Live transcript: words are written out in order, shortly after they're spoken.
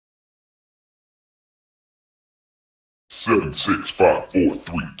7, 6, 5, 4,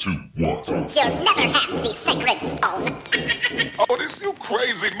 3, 2, 1. You'll never have the sacred stone. Oh, this you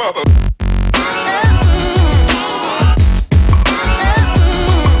crazy mother.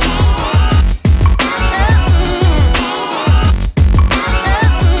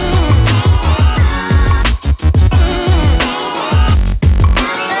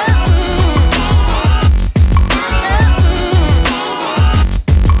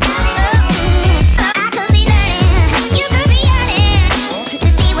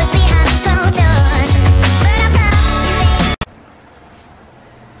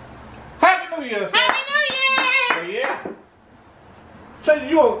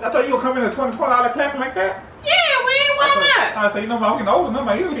 I thought you were coming in 2020 all that clapping like that? Yeah, why not? I said, you know, I'm getting older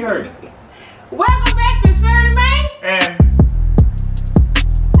now, you be hurt. Welcome back to Shirley, man. And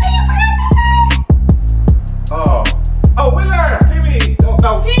you forgot your name? Willie, TV.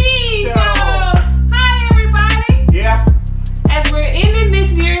 TV show. Hi, everybody. Yeah. As we're ending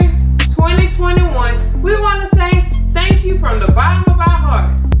this year, 2021, we want to say thank you from the bottom of our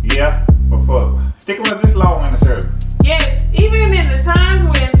hearts. Yeah, for sticking with this long in the service. Yes, even in the times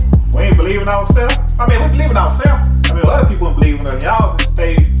when we ain't believing ourselves. I mean, we believe in ourselves. I mean, other people believe in us. Y'all just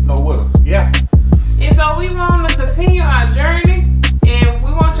stay, with us. Yeah. And so we want to continue our journey, and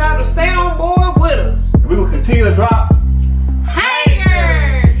we want y'all to stay on board with us. We will continue to drop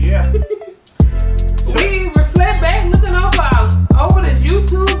hangers. Yeah. We reflect back, looking over this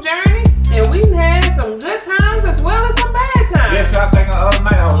YouTube journey, and we've had some good times as well as some bad times. Yes, I think the other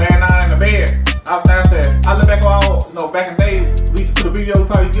night I was laying down in the bed. I look back on, back in the day, we used to put a video,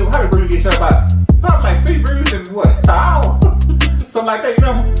 probably give, how many brews you get shot about? Probably like 3 brews and what, an hour? Something like that, you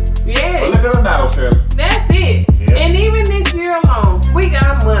remember? Yeah. But look at us now, Shirley. That's it. Yeah. And even this year alone, we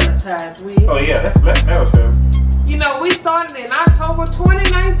got monetized, Willie. Oh yeah, that's metal, Shirley. You know, we started in October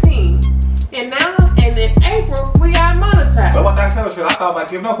 2019, and now, and in April, we got monetized. But one thing I tell you, Shirley, I thought about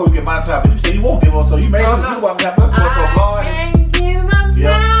giving up before we get monetized, but you said you won't give up, so you made it. No. You want to have to for God. I can't give up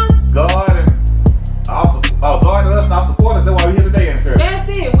now. God and God and us and our supporters, that's why we're here today, and Shirley. That's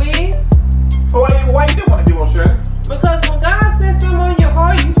it, Willie. But why you do want to give up, Shirley? Because when God says something on your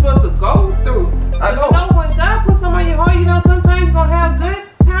heart, you're supposed to go through. I know. You know, when God puts something on your heart, sometimes you're going to have good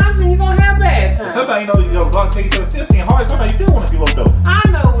times and you're going to have bad times. Sometimes, God takes you to still seeing hard. Sometimes you do want to give up, though. I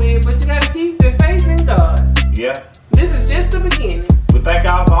know it, but you got to keep the faith in God. Yeah. This is just the beginning. We thank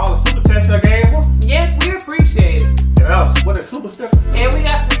y'all for all the super tests I gave us. Yes, we appreciate it. And else, what is super stickers? And we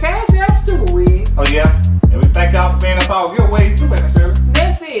got some cash apps too, Willie. Oh yeah. And we thank y'all for being up all giveaways too, Shirley.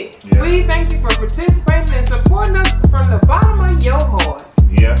 That's it. Yeah. We thank you for participating and supporting us from the bottom of your heart.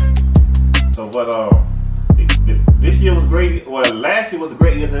 Yeah. So this year was great. Well, last year was a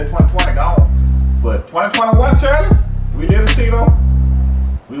great year because 2020 gone. But 2021, Shirley, we live to see though.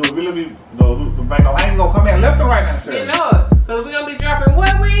 We will really be, I ain't gonna come in left and right now, Shirley. You know it. So we're gonna be dropping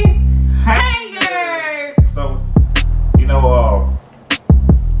what, Willie? Hangers! So,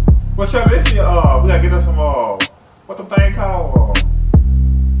 well, Shirley, this year, we gotta get us some, what the thing called,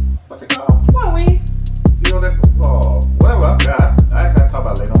 what's it called? What, Willie? That, whatever, I ain't gonna talk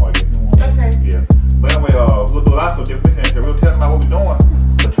about it later, Okay. Yeah. But anyway, we'll do lots of different things, we'll tell them about what we're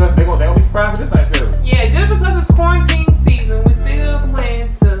doing. But trust me, they're gonna be surprised with this thing, Shirley. Yeah, just because it's quarantine season, we still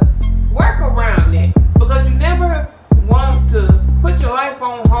plan to work around it. Because you never want to put your life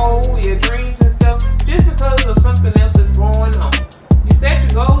on hold, your dreams and stuff, just because of something else that's going on. You set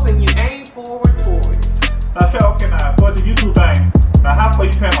your goals and you aim forward toward it. Now, Shirley, okay, now, for the YouTube thing, now how far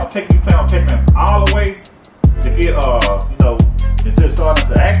you plan on taking it all the way to get, into starting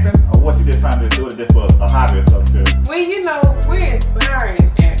to acting, or what you just trying to do it just for a hobby or something? Well, we're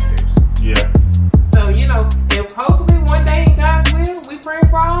inspiring actors. Yeah. So, if hopefully one day in God's will, we pray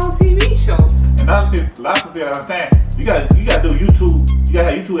for our own TV show. And a lot of people understand, you gotta do YouTube, you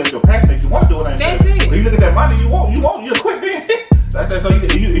gotta have YouTube as your passion that you want to do it. That's it. When you look at that money, you'll quit then. I said, so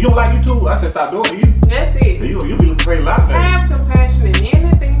you don't like YouTube, I said, stop doing it. That's it. So you'll be looking for a lot of things. Have compassion in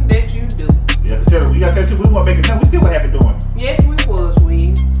anything that you do. Yeah, because we got to tell you, we want to make it done, we still have it doing. Yes, we was,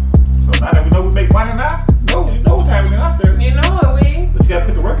 we. So now that we know we make money now, you know what time it is now, Shirley. You know it, we. But you got to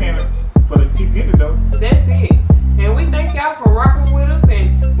put the work in for the keep getting it though. That's it. And we thank y'all for rocking with us,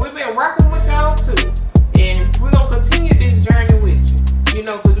 and we've been rocking with y'all too. And we're going to continue this journey with you.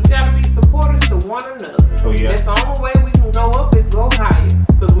 Because we got to be supporters to one another. Oh yeah. That's the only way we can go up is go higher.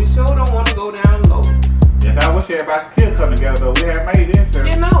 Because we sure don't want to go down low. Yeah, I wish everybody could come together though. We have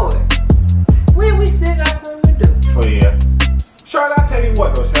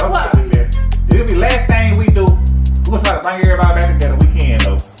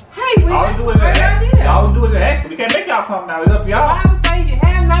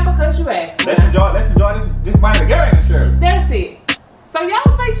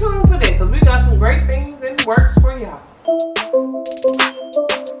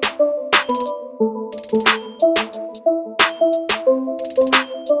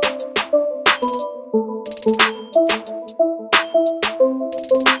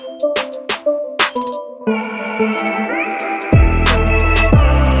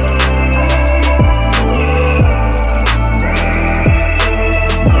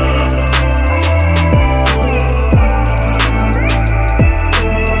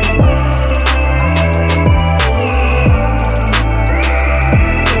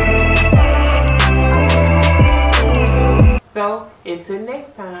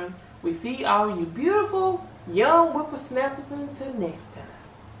time we see all you beautiful young whippersnappers until next time.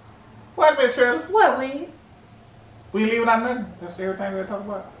 What, Miss Shirley? What, Willie? We leaving out nothing? That's everything we're talking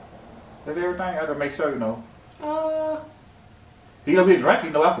about? That's everything? I gotta make sure, you know. You gonna be drinking,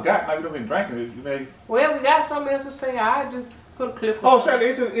 you know, I forgot. Now you gonna be drinking. You know. Well, we got something else to say. I just put a clip. Oh, Shirley,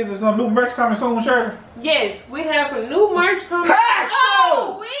 is there some new merch coming soon, Shirley? Yes, we have some new merch coming. Hey,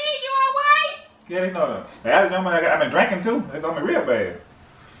 oh, Willie, you alright? Yeah, they know that. I've been drinking too. It's on me real bad.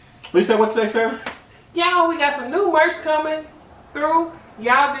 What you say, Shirley? Y'all, we got some new merch coming through.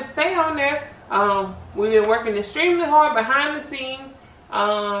 Y'all just stay on there. We've been working extremely hard behind the scenes.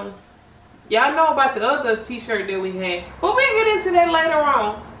 Y'all know about the other t-shirt that we had, but we'll get into that later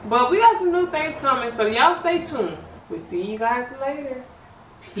on. But we got some new things coming, so y'all stay tuned. We'll see you guys later.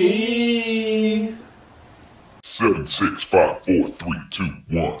 Peace. 7, 6, 5, 4, 3, 2, 1.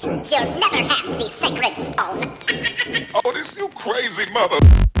 You'll never have the sacred stone. Oh, this you crazy mother.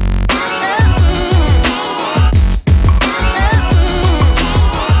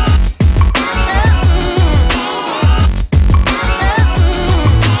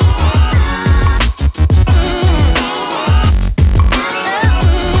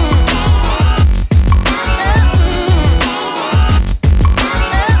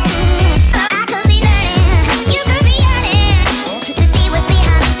 I could be learning, you could be yearning to see what's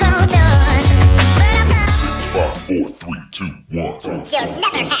behind these closed doors. But I promise 5, 4, 3, 2, 1. you'll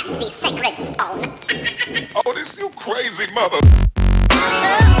never have the sacred stone. Oh, this you crazy mother.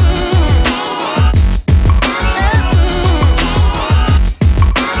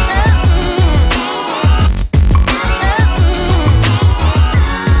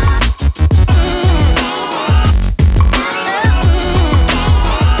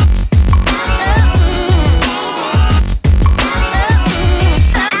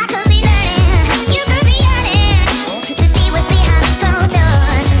 I could be learning, you could be yearning to see what's behind these closed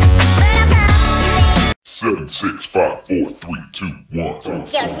doors. But I promise you 7, 6, 5, 4, 3, 2, 1.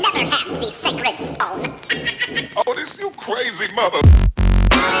 you'll never have the sacred stone. Oh, this you crazy mother.